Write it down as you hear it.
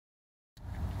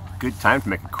good time to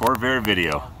make a Corvair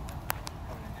video.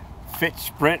 Fit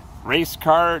Sprint race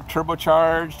car,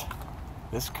 turbocharged.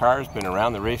 This car's been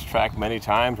around the racetrack many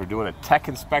times. We're doing a tech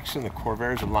inspection. The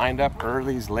Corvairs are lined up,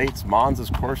 earlies, lates, Monzas,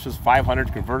 Corsas, 500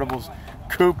 convertibles,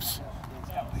 coupes,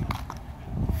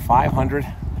 500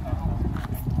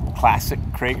 classic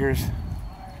Kragers,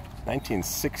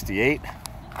 1968.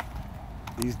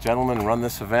 These gentlemen run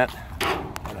this event. I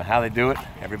don't know how they do it.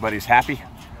 Everybody's happy.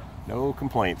 No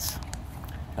complaints.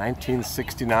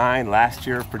 1969, last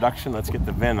year of production. Let's get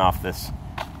the VIN off this.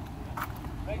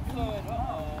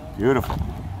 Beautiful.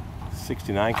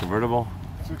 69 convertible.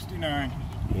 69.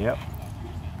 Yep.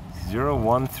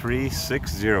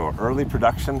 01360. Early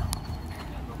production.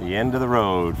 The end of the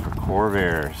road for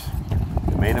Corvairs.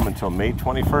 They made them until May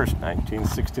 21st,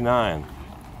 1969.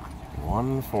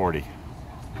 140.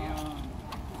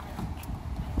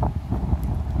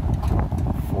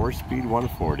 4-speed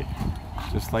 140.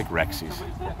 Just like Rexy's.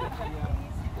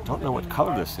 Don't know what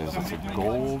color this is. It's a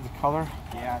gold color.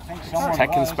 Yeah, I think It's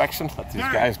tech inspection. Let these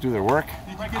guys do their work.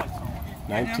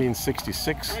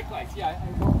 1966.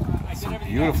 Some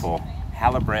beautiful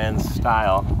Halibran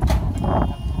style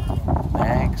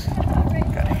mags.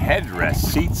 Got headrest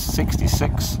seats.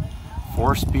 66.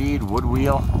 4-speed wood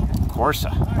wheel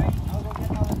Corsa.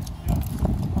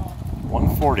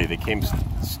 140. They came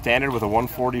standard with a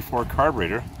 144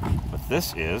 carburetor, but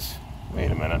this is, wait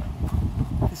a minute,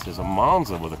 this is a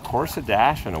Monza with a Corsa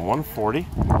dash and a 140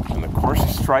 and the Corsa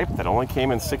stripe that only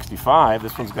came in 65.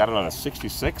 This one's got it on a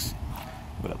 66,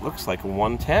 but it looks like a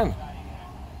 110.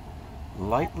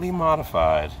 Lightly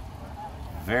modified.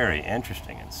 Very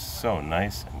interesting. It's so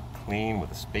nice and clean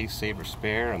with a space saver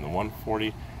spare and the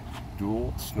 140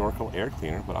 dual snorkel air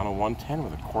cleaner, but on a 110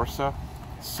 with a Corsa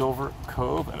silver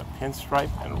cove and a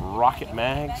pinstripe and rocket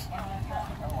mags.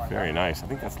 Very nice. I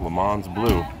think that's Le Mans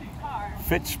blue.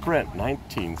 Fit Sprint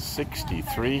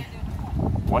 1963.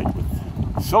 White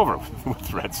with silver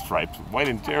with red stripes, white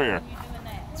interior.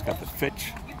 It's got the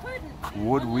Fitch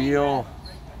wood wheel,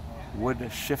 wood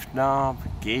shift knob,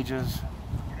 gauges,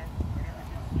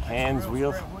 hands,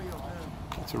 wheels.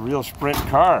 It's a real sprint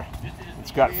car. It's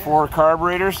got 4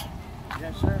 carburetors.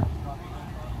 Yes, sir.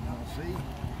 See,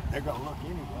 they're gonna look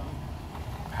anyway.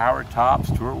 Power tops,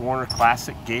 Stuart Warner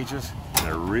classic gauges, and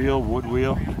a real wood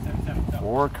wheel.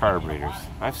 4 carburetors.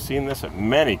 I've seen this at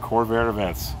many Corvair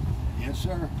events. Yes,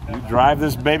 sir. You drive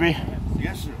this baby?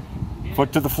 Yes, sir.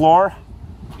 Foot to the floor?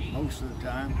 Most of the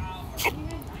time.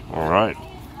 All right.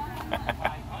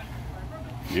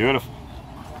 Beautiful.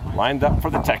 Lined up for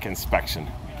the tech inspection.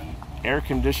 Air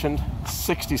conditioned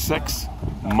 66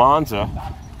 Monza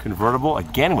convertible,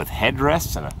 again with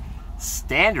headrests and a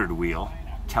standard wheel,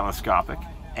 telescopic,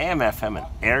 AM, FM, and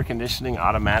air conditioning,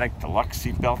 automatic, deluxe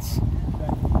seat belts.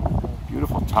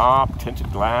 Beautiful top,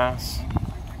 tinted glass,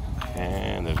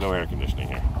 and there's no air conditioning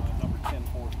here.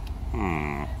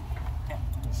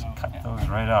 Let's cut those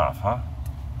right off, huh?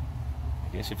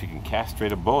 I guess if you can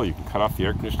castrate a bull, you can cut off the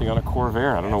air conditioning on a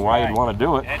Corvair. I don't know why you'd want to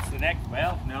do it. That's the next,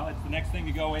 well, no, it's the next thing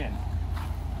to go in.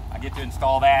 I get to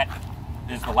install that.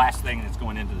 This is the last thing that's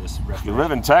going into this restaurant. You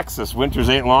live in Texas, winters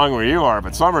ain't long where you are,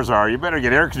 but summers are. You better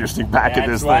get air conditioning back in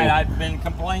this thing. That's right. I've been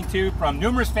complained to from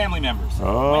numerous family members.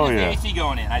 Oh, when is yeah. the AC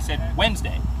going in? I said,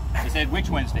 Wednesday. They said, which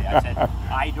Wednesday? I said,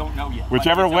 I don't know yet.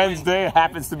 Whichever Wednesday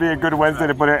happens to be a good Wednesday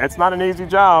to put it. It's not an easy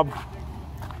job.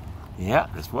 Yeah,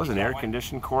 this was an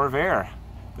air-conditioned Corvair.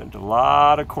 Been to a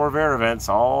lot of Corvair events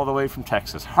all the way from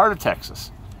Texas. Heart of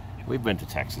Texas. We've been to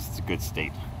Texas. It's a good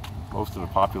state. Most of the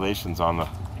population's on the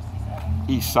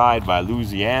east side by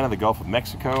Louisiana, the Gulf of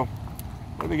Mexico.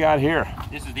 What do we got here?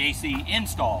 This is the AC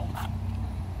installed.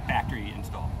 Factory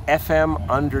installed. FM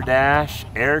underdash,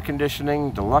 air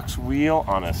conditioning, deluxe wheel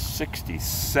on a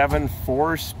 67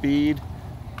 4-speed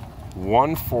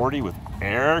 140 with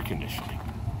air conditioning.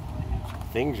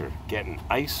 Things are getting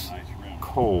ice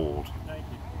cold.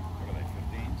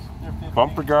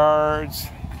 Bumper guards,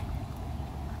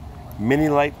 mini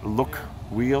light look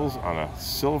wheels on a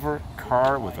silver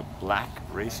car with a black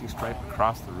racing stripe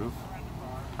across the roof.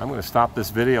 I'm going to stop this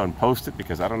video and post it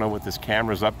because I don't know what this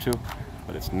camera's up to,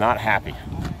 but it's not happy.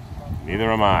 Neither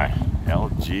am I.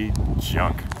 LG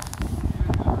junk.